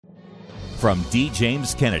from D.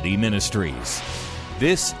 James Kennedy Ministries.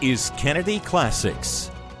 This is Kennedy Classics.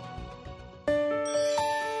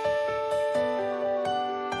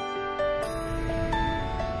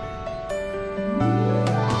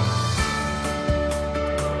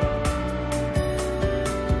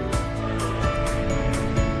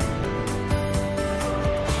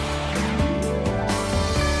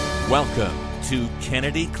 Welcome to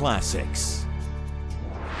Kennedy Classics.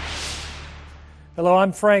 Hello,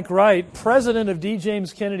 I'm Frank Wright, president of D.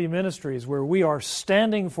 James Kennedy Ministries, where we are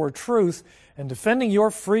standing for truth and defending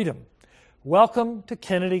your freedom. Welcome to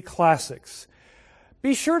Kennedy Classics.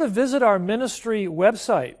 Be sure to visit our ministry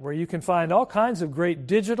website, where you can find all kinds of great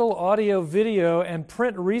digital, audio, video, and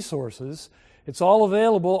print resources. It's all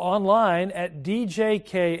available online at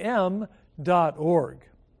djkm.org.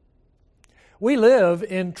 We live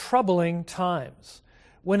in troubling times,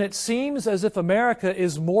 when it seems as if America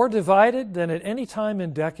is more divided than at any time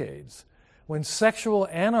in decades, when sexual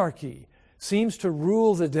anarchy seems to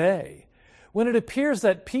rule the day, when it appears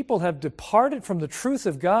that people have departed from the truth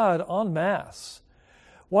of God en masse.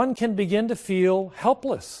 One can begin to feel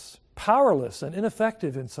helpless, powerless, and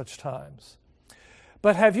ineffective in such times.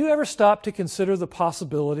 But have you ever stopped to consider the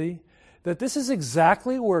possibility that this is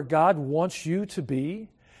exactly where God wants you to be,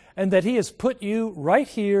 and that He has put you right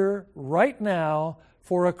here, right now,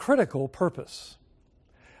 for a critical purpose?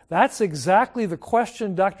 That's exactly the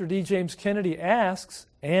question Dr. D. James Kennedy asks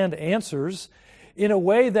and answers in a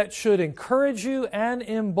way that should encourage you and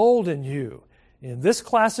embolden you in this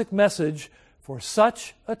classic message for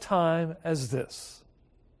such a time as this.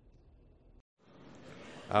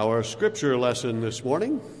 Our scripture lesson this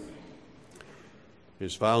morning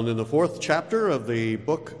is found in the 4th chapter of the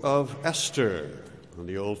book of Esther in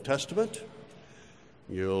the Old Testament.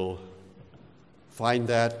 You'll find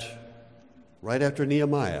that right after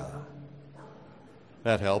Nehemiah.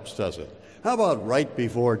 That helps, doesn't it? How about right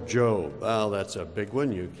before Job? Well, that's a big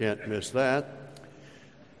one. You can't miss that.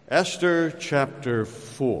 Esther chapter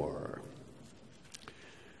 4.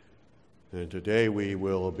 And today we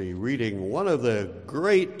will be reading one of the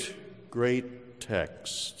great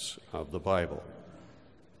texts of the Bible.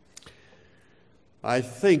 I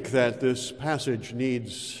think that this passage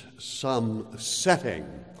needs some setting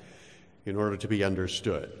in order to be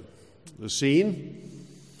understood. The scene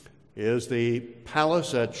is the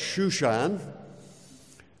palace at Shushan,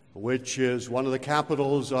 which is one of the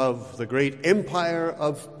capitals of the great empire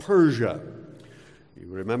of Persia. You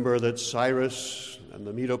remember that Cyrus and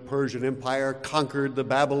the Medo-Persian Empire conquered the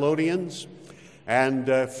Babylonians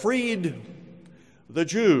and freed the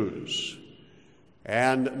Jews.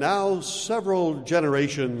 And now, several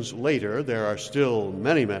generations later, there are still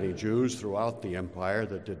many Jews throughout the empire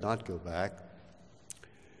that did not go back.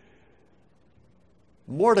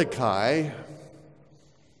 Mordecai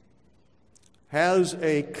has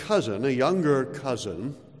a cousin, a younger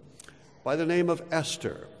cousin, by the name of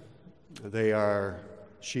Esther.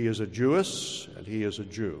 She is a Jewess, and he is a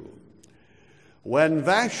Jew. When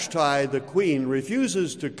Vashti, the queen,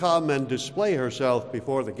 refuses to come and display herself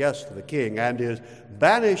before the guests of the king and is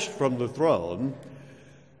banished from the throne,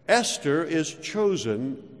 Esther is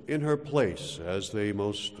chosen in her place as the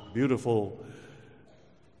most beautiful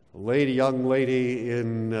young lady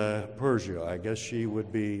in Persia. I guess she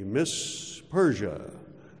would be Miss Persia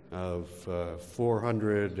of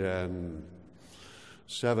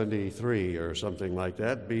 473 or something like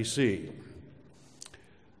that, BC.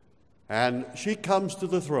 And she comes to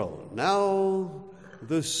the throne. Now,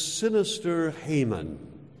 the sinister Haman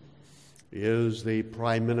is the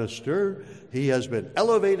prime minister. He has been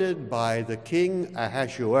elevated by the king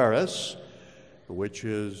Ahasuerus, which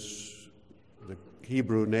is the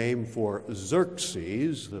Hebrew name for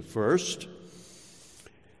Xerxes the first.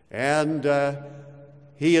 And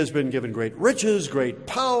he has been given great riches, great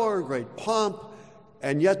power, great pomp.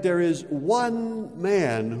 And yet there is one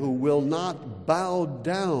man who will not bow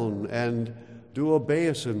down and do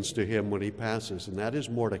obeisance to him when he passes, and that is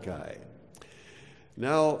Mordecai.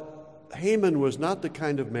 Now, Haman was not the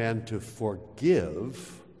kind of man to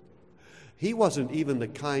forgive. He wasn't even the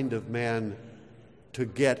kind of man to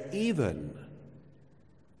get even.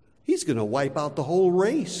 He's going to wipe out the whole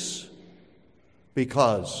race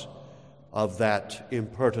because of that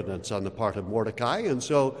impertinence on the part of Mordecai. And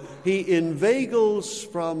so he inveigles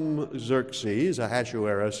from Xerxes,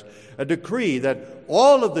 Ahasuerus, a decree that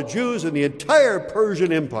all of the Jews in the entire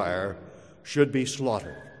Persian Empire should be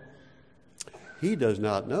slaughtered. He does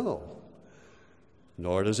not know,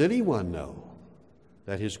 nor does anyone know,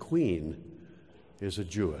 that his queen is a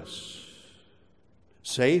Jewess.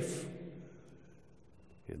 Safe,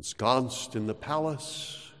 ensconced in the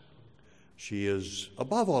palace, She is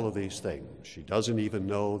above all of these things. She doesn't even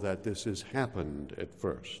know that this has happened at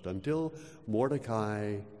first until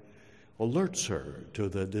Mordecai alerts her to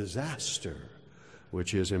the disaster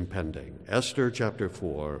which is impending. Esther chapter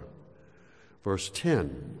 4, verse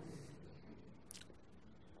 10.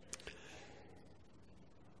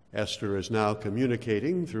 Esther is now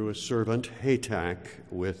communicating through a servant, Hatak,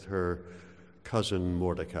 with her cousin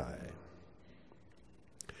Mordecai.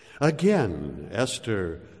 Again,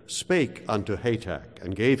 Esther spake unto Hatak,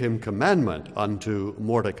 and gave him commandment unto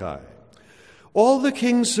Mordecai. All the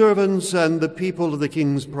king's servants and the people of the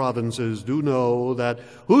king's provinces do know that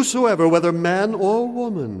whosoever, whether man or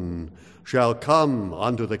woman, shall come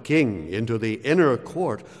unto the king into the inner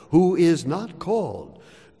court, who is not called,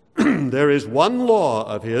 there is one law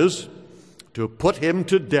of his, to put him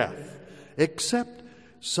to death, except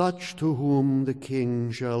such to whom the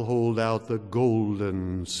king shall hold out the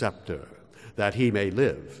golden scepter, that he may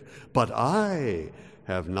live. But I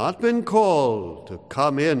have not been called to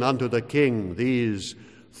come in unto the king these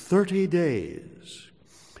 30 days.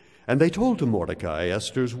 And they told to Mordecai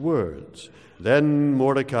Esther's words. Then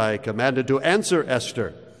Mordecai commanded to answer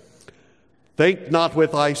Esther, Think not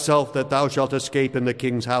with thyself that thou shalt escape in the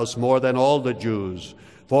king's house more than all the Jews.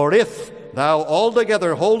 For if thou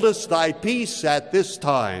altogether holdest thy peace at this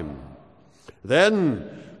time,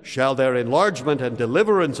 then shall their enlargement and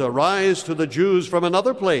deliverance arise to the Jews from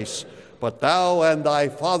another place, but thou and thy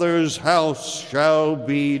father's house shall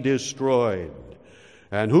be destroyed.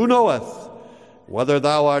 And who knoweth whether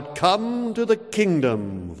thou art come to the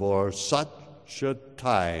kingdom for such a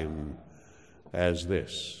time as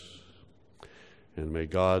this? And may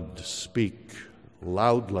God speak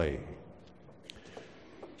loudly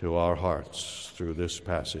to our hearts through this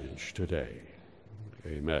passage today.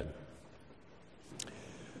 Amen.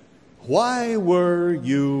 Why were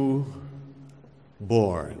you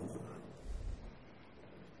born?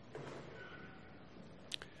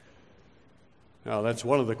 Now, that's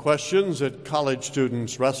one of the questions that college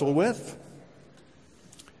students wrestle with.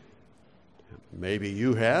 Maybe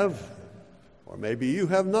you have, or maybe you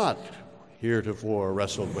have not heretofore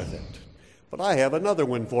wrestled with it. But I have another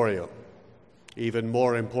one for you, even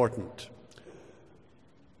more important.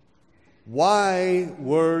 Why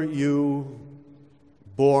were you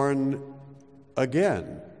born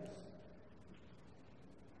again?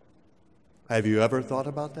 Have you ever thought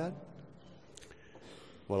about that?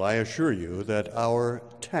 Well, I assure you that our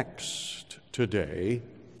text today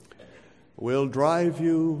will drive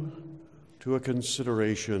you to a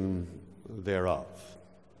consideration thereof.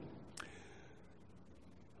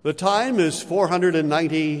 The time is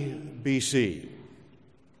 490 BC.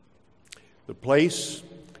 The place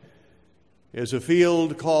is a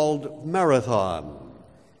field called Marathon.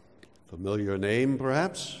 Familiar name,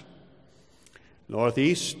 perhaps?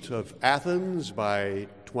 Northeast of Athens by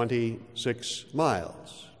 26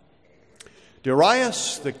 miles.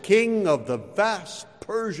 Darius, the king of the vast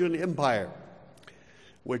Persian Empire,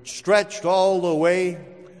 which stretched all the way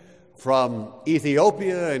from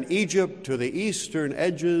Ethiopia and Egypt to the eastern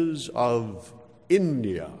edges of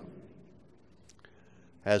India,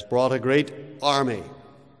 has brought a great army,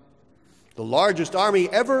 the largest army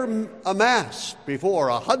ever amassed before,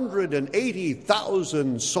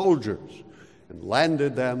 180,000 soldiers, and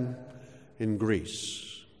landed them in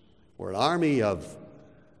Greece, where an army of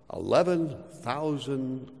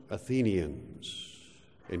 11,000 Athenians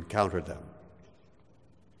encountered them.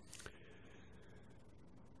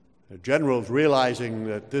 The generals, realizing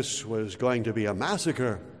that this was going to be a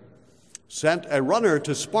massacre, sent a runner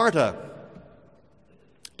to Sparta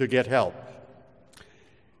to get help.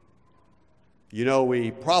 You know,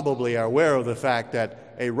 we probably are aware of the fact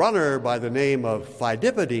that a runner by the name of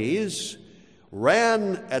Phidippides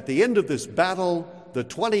ran at the end of this battle the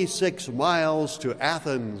 26 miles to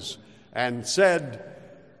Athens and said,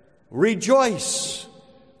 "Rejoice,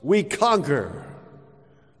 we conquer,"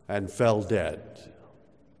 and fell dead.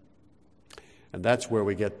 And that's where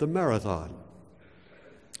we get the marathon,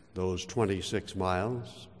 those 26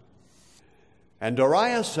 miles. And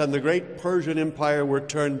Darius and the great Persian Empire were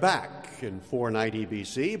turned back in 490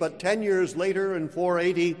 BC, but 10 years later in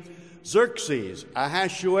 480, Xerxes,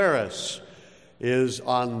 Ahasuerus, is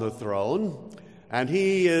on the throne, and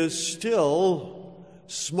he is still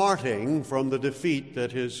smarting from the defeat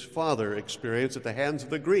that his father experienced at the hands of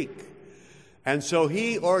the Greek. And so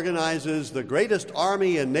he organizes the greatest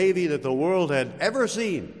army and navy that the world had ever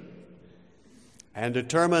seen and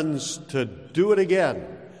determines to do it again.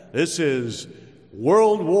 This is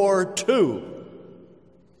World War II,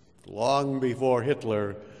 long before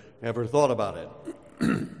Hitler ever thought about it.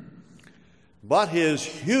 But his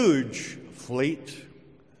huge fleet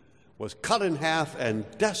was cut in half and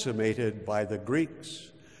decimated by the Greeks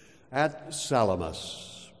at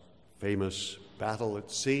Salamis, famous battle at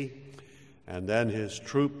sea, and then his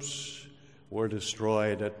troops were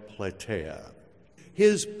destroyed at Plataea.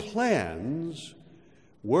 His plans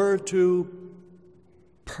were to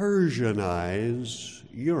Persianize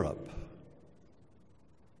Europe.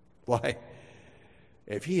 Why,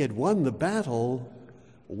 if he had won the battle,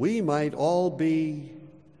 we might all be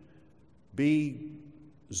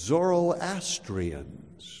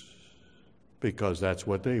Zoroastrians, because that's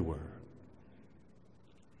what they were.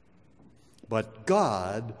 But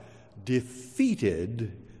God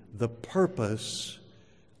defeated the purpose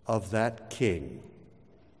of that king.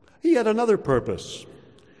 He had another purpose.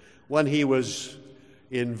 When he was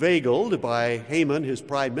inveigled by Haman, his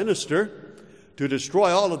prime minister, to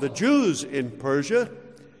destroy all of the Jews in Persia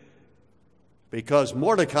because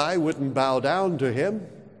Mordecai wouldn't bow down to him,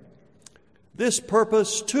 this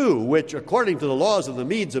purpose too, which according to the laws of the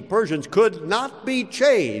Medes and Persians could not be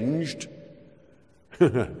changed,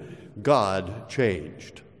 God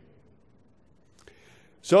changed.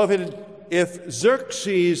 So if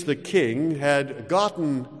Xerxes the king had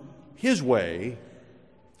gotten his way,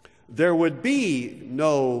 there would be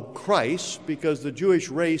no Christ, because the Jewish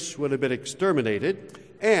race would have been exterminated,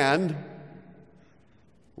 and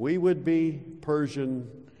we would be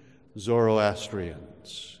Persian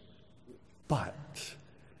Zoroastrians. But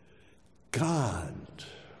God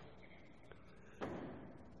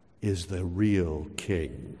is the real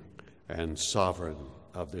king and sovereign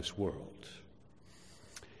of this world.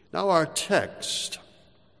 Now our text,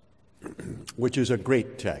 which is a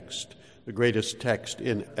great text, the greatest text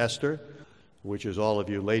in Esther, which, as all of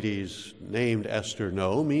you ladies named Esther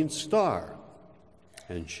know, means star.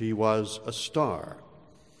 And she was a star.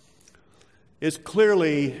 It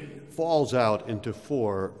clearly falls out into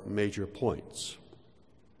four major points.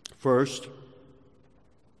 First,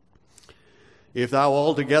 if thou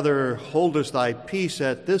altogether holdest thy peace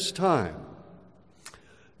at this time,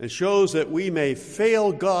 it shows that we may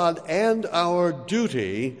fail God and our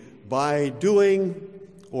duty by doing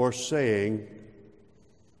or saying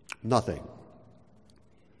nothing.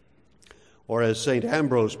 Or as St.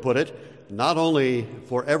 Ambrose put it, not only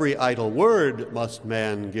for every idle word must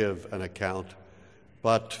man give an account,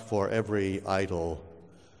 but for every idle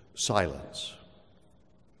silence.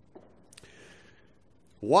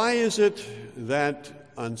 Why is it that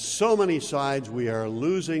on so many sides we are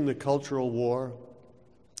losing the cultural war?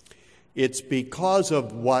 It's because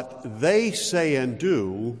of what they say and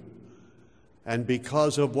do, and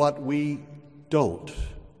because of what we don't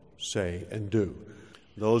say and do.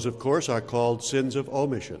 Those, of course, are called sins of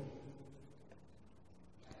omission.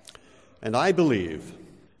 And I believe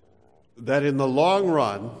that in the long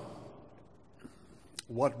run,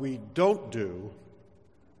 what we don't do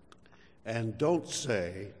and don't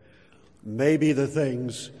say may be the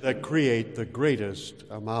things that create the greatest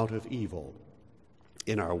amount of evil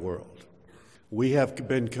in our world. We have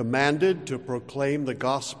been commanded to proclaim the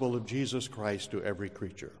gospel of Jesus Christ to every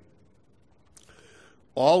creature.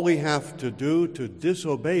 All we have to do to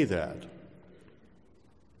disobey that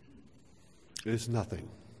is nothing.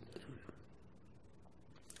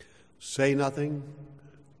 Say nothing,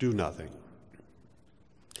 do nothing.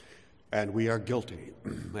 And we are guilty,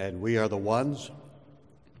 and we are the ones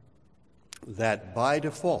that by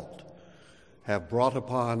default have brought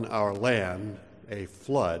upon our land a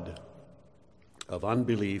flood of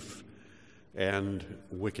unbelief and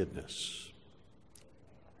wickedness.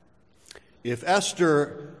 If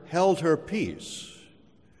Esther held her peace,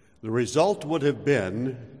 the result would have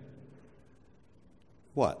been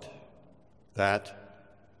what? That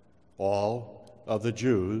all of the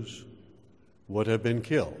Jews would have been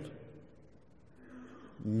killed.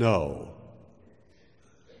 No.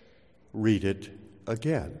 Read it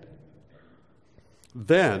again.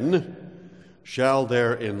 Then shall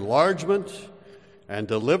their enlargement and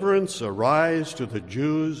deliverance arise to the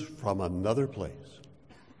Jews from another place.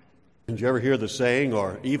 Did you ever hear the saying,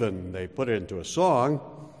 or even they put it into a song,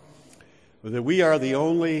 that we are the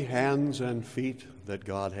only hands and feet that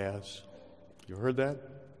God has? You heard that?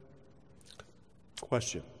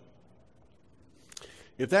 Question.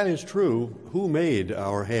 If that is true, who made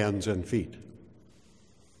our hands and feet?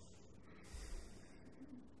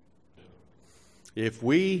 If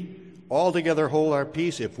we altogether hold our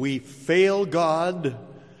peace, if we fail God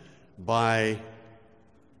by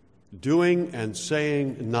doing and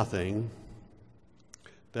saying nothing,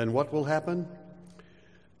 then what will happen?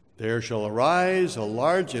 There shall arise a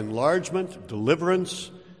large enlargement,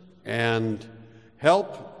 deliverance, and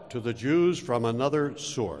help to the Jews from another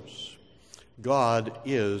source. God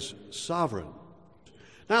is sovereign.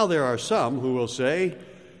 Now, there are some who will say,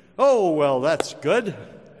 oh, well, that's good.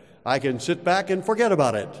 I can sit back and forget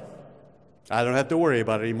about it. I don't have to worry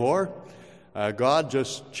about it anymore. God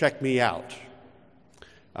just checked me out.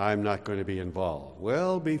 I'm not going to be involved.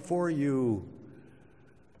 Well, before you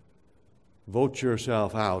vote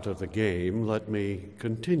yourself out of the game, let me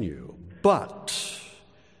continue. But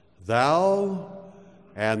thou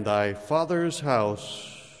and thy father's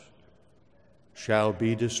house shall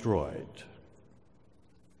be destroyed.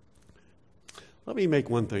 Let me make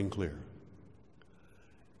one thing clear.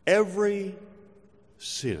 Every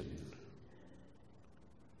sin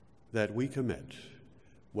that we commit,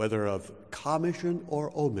 whether of commission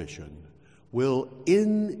or omission, will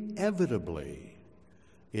inevitably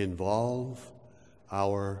involve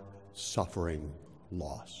our suffering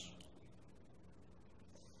loss.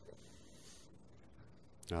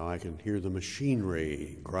 Now I can hear the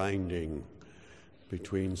machinery grinding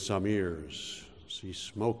between some ears, see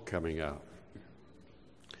smoke coming out.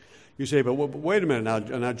 You say, but wait a minute,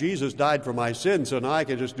 now Jesus died for my sins, so now I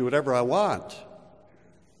can just do whatever I want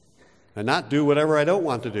and not do whatever I don't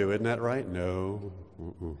want to do. Isn't that right? No.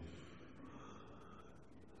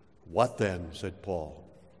 What then, said Paul?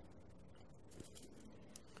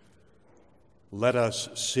 Let us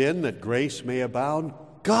sin that grace may abound?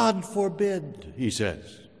 God forbid, he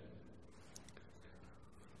says.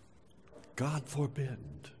 God forbid.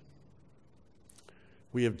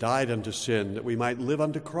 We have died unto sin that we might live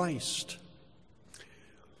unto Christ.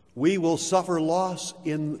 We will suffer loss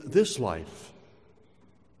in this life.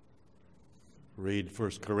 Read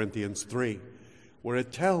 1 Corinthians 3, where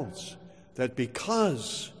it tells that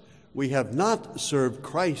because we have not served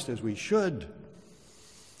Christ as we should,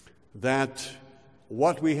 that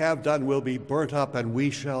what we have done will be burnt up and we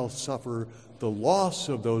shall suffer the loss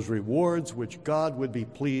of those rewards which God would be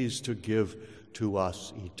pleased to give to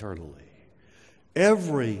us eternally.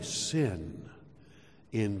 Every sin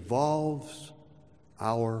involves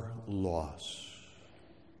our loss.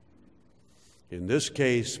 In this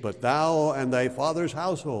case, but thou and thy father's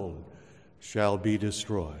household shall be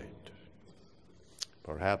destroyed.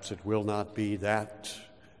 Perhaps it will not be that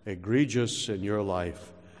egregious in your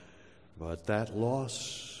life, but that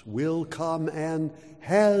loss will come and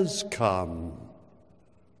has come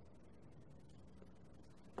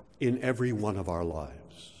in every one of our lives.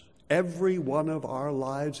 Every one of our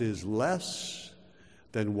lives is less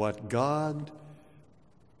than what God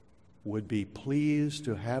would be pleased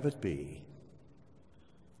to have it be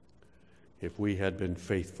if we had been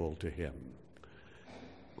faithful to Him.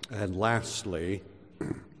 And lastly,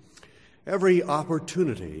 every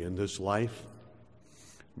opportunity in this life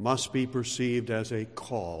must be perceived as a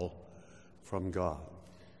call from God.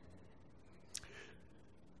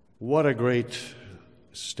 What a great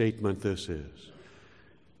statement this is,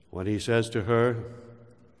 when he says to her,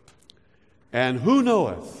 and who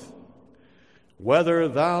knoweth whether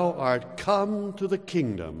thou art come to the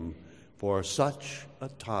kingdom for such a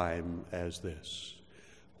time as this?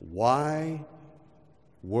 Why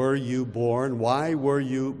were you born? Why were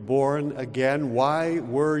you born again? Why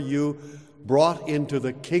were you brought into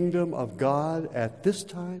the kingdom of God at this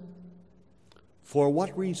time? For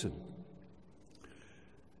what reason?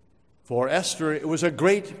 For Esther, it was a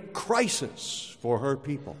great crisis for her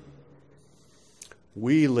people.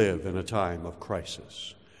 We live in a time of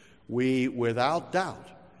crisis. We, without doubt,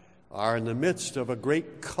 are in the midst of a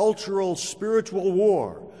great cultural, spiritual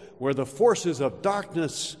war where the forces of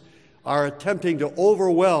darkness are attempting to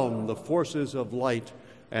overwhelm the forces of light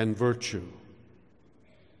and virtue.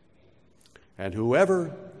 And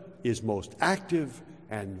whoever is most active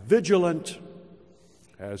and vigilant,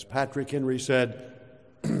 as Patrick Henry said,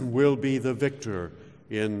 will be the victor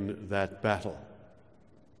in that battle.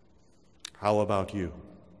 How about you?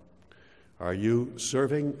 Are you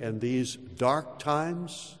serving in these dark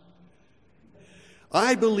times?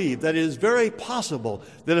 I believe that it is very possible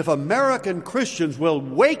that if American Christians will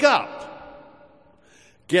wake up,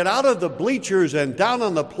 get out of the bleachers and down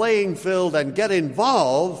on the playing field and get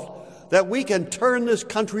involved, that we can turn this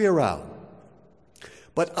country around.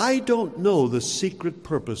 But I don't know the secret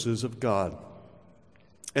purposes of God.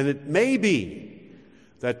 And it may be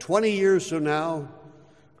that 20 years from now,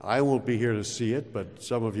 I won't be here to see it, but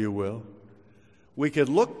some of you will, we could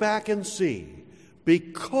look back and see,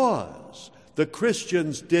 because the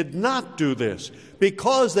Christians did not do this,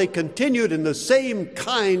 because they continued in the same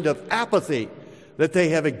kind of apathy that they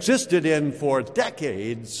have existed in for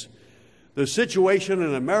decades, the situation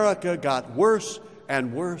in America got worse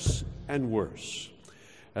and worse and worse.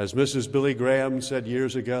 As Mrs. Billy Graham said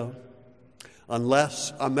years ago,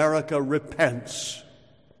 unless America repents,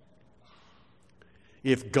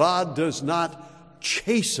 if God does not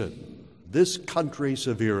chasten this country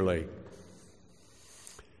severely,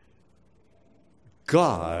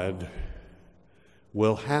 God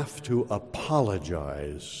will have to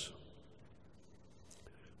apologize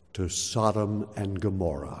to Sodom and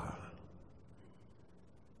Gomorrah.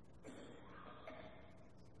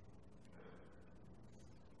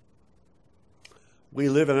 We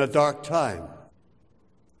live in a dark time.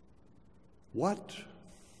 What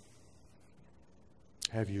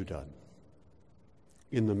have you done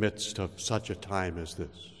in the midst of such a time as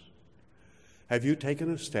this? Have you taken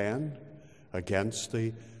a stand against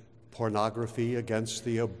the pornography, against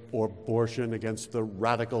the abortion, against the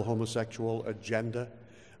radical homosexual agenda,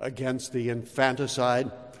 against the infanticide,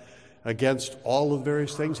 against all of the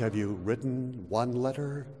various things? Have you written one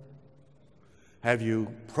letter? Have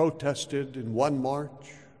you protested in one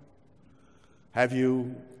march? Have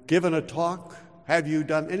you given a talk? Have you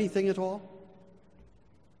done anything at all?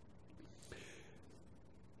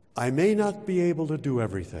 I may not be able to do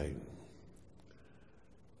everything,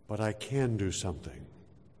 but I can do something.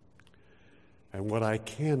 And what I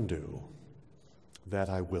can do, that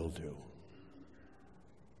I will do.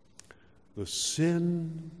 The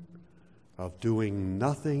sin of doing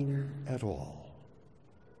nothing at all.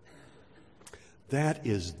 That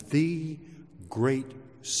is the great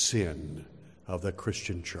sin of the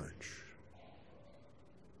Christian church.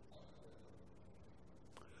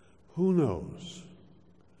 Who knows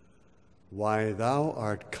why thou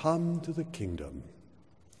art come to the kingdom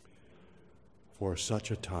for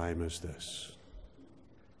such a time as this?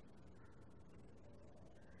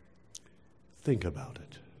 Think about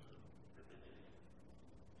it.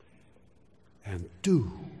 And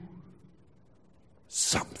do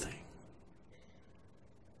something.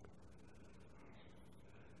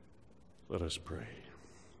 Let us pray.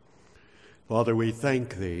 Father, we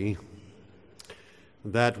thank Thee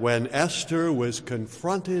that when Esther was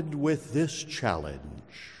confronted with this challenge,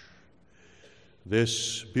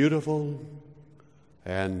 this beautiful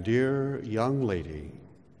and dear young lady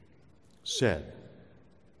said,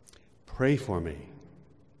 "Pray for me.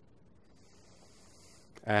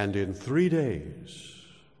 And in 3 days,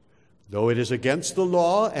 though it is against the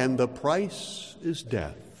law and the price is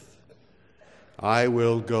death, I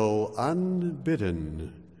will go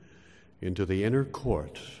unbidden into the inner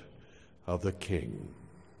court of the king.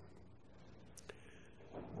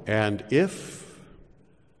 And if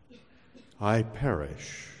I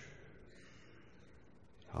perish,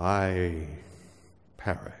 I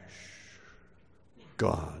perish.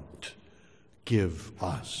 God, give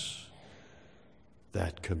us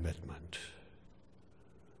that commitment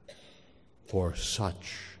for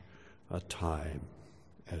such a time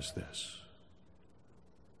as this.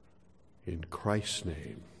 In Christ's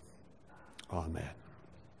name, amen.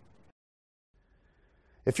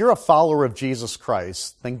 If you're a follower of Jesus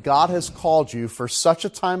Christ, then God has called you for such a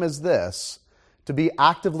time as this to be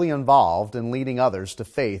actively involved in leading others to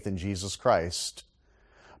faith in Jesus Christ.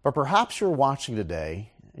 But perhaps you're watching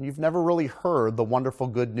today and you've never really heard the wonderful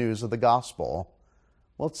good news of the gospel.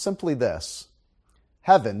 Well, it's simply this.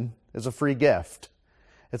 Heaven is a free gift.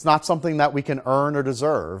 It's not something that we can earn or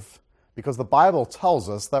deserve, because the Bible tells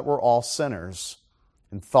us that we're all sinners.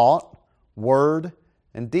 In thought, word,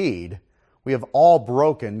 and deed, we have all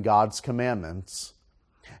broken God's commandments.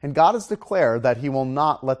 And God has declared that He will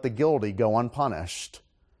not let the guilty go unpunished.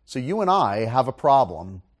 So you and I have a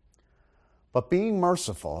problem. But being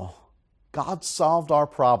merciful, God solved our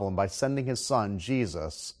problem by sending His Son,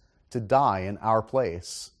 Jesus, to die in our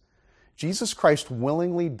place. Jesus Christ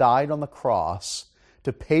willingly died on the cross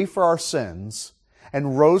to pay for our sins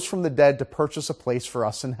and rose from the dead to purchase a place for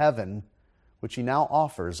us in heaven, which He now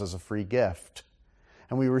offers as a free gift.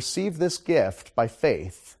 And we receive this gift by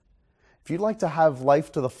faith. If you'd like to have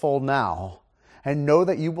life to the full now and know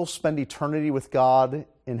that you will spend eternity with God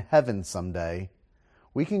in heaven someday,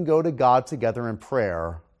 we can go to God together in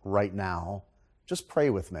prayer right now. Just pray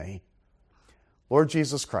with me. Lord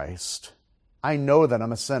Jesus Christ, I know that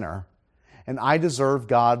I'm a sinner and I deserve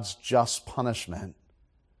God's just punishment.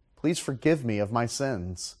 Please forgive me of my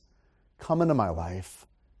sins. Come into my life,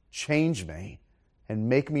 change me, and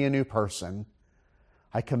make me a new person.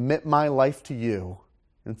 I commit my life to you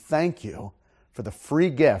and thank you for the free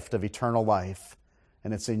gift of eternal life.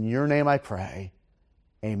 And it's in your name I pray.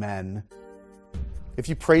 Amen. If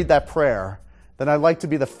you prayed that prayer, then I'd like to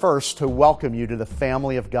be the first to welcome you to the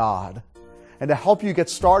family of God. And to help you get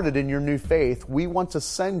started in your new faith, we want to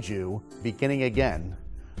send you Beginning Again,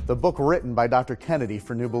 the book written by Dr. Kennedy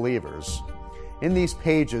for new believers. In these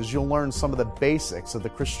pages, you'll learn some of the basics of the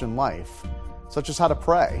Christian life, such as how to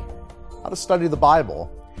pray, how to study the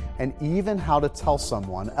Bible, and even how to tell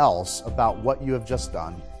someone else about what you have just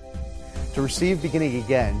done. To receive Beginning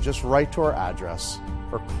Again, just write to our address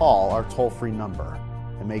or call our toll-free number,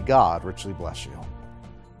 and may God richly bless you.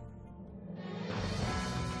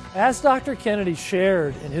 As Dr. Kennedy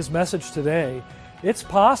shared in his message today, it's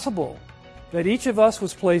possible that each of us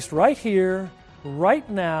was placed right here, right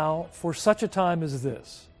now, for such a time as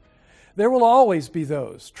this. There will always be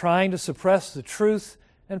those trying to suppress the truth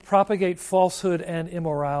and propagate falsehood and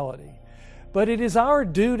immorality. But it is our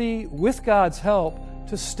duty, with God's help,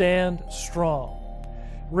 to stand strong.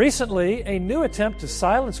 Recently, a new attempt to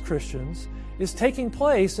silence Christians is taking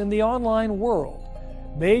place in the online world.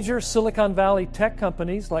 Major Silicon Valley tech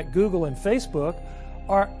companies like Google and Facebook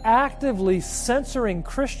are actively censoring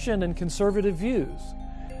Christian and conservative views.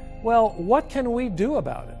 Well, what can we do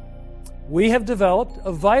about it? We have developed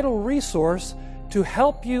a vital resource to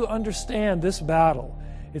help you understand this battle.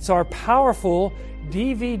 It's our powerful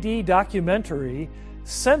DVD documentary,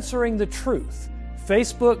 Censoring the Truth,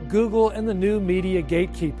 Facebook, Google, and the New Media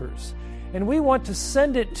Gatekeepers. And we want to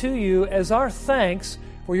send it to you as our thanks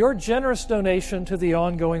for your generous donation to the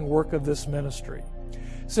ongoing work of this ministry.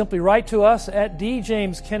 Simply write to us at D.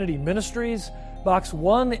 James Kennedy Ministries, Box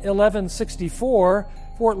 11164,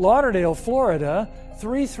 Fort Lauderdale, Florida,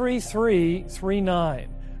 33339,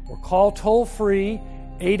 or call toll-free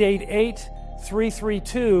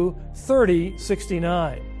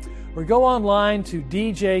 888-332-3069, or go online to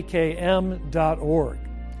djkm.org.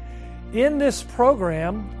 In this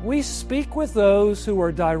program, we speak with those who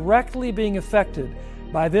are directly being affected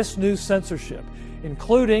by this new censorship,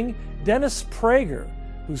 including Dennis Prager,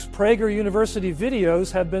 whose Prager University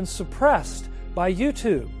videos have been suppressed by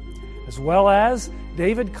YouTube, as well as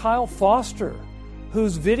David Kyle Foster,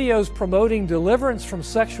 whose videos promoting deliverance from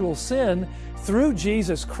sexual sin through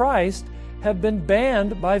Jesus Christ have been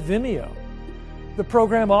banned by Vimeo. The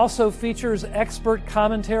program also features expert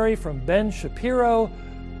commentary from Ben Shapiro,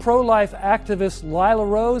 pro-life activist Lila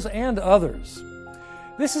Rose, and others.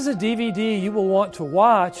 This is a DVD you will want to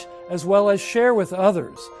watch as well as share with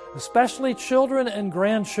others, especially children and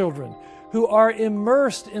grandchildren who are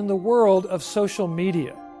immersed in the world of social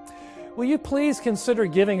media. Will you please consider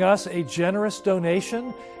giving us a generous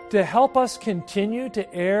donation to help us continue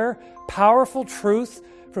to air powerful truth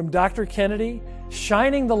from Dr. Kennedy,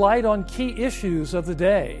 shining the light on key issues of the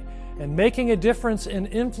day and making a difference in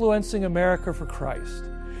influencing America for Christ?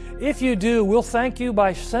 If you do, we'll thank you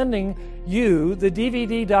by sending you the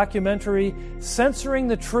DVD documentary Censoring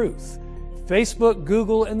the Truth, Facebook,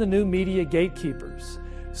 Google, and the New Media Gatekeepers.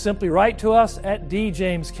 Simply write to us at D.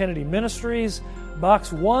 James Kennedy Ministries,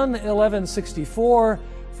 Box 11164,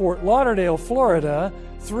 Fort Lauderdale, Florida,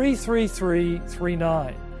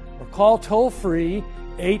 33339, or call toll-free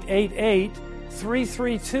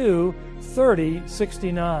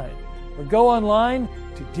 888-332-3069, or go online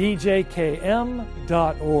to djkm.org.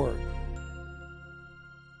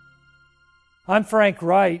 I'm Frank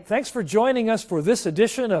Wright. Thanks for joining us for this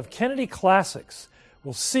edition of Kennedy Classics.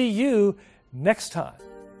 We'll see you next time.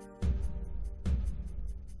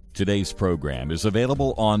 Today's program is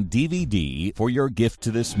available on DVD for your gift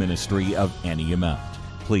to this ministry of any amount.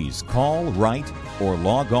 Please call, write, or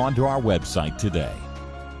log on to our website today.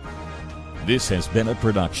 This has been a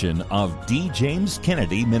production of D. James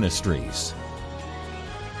Kennedy Ministries.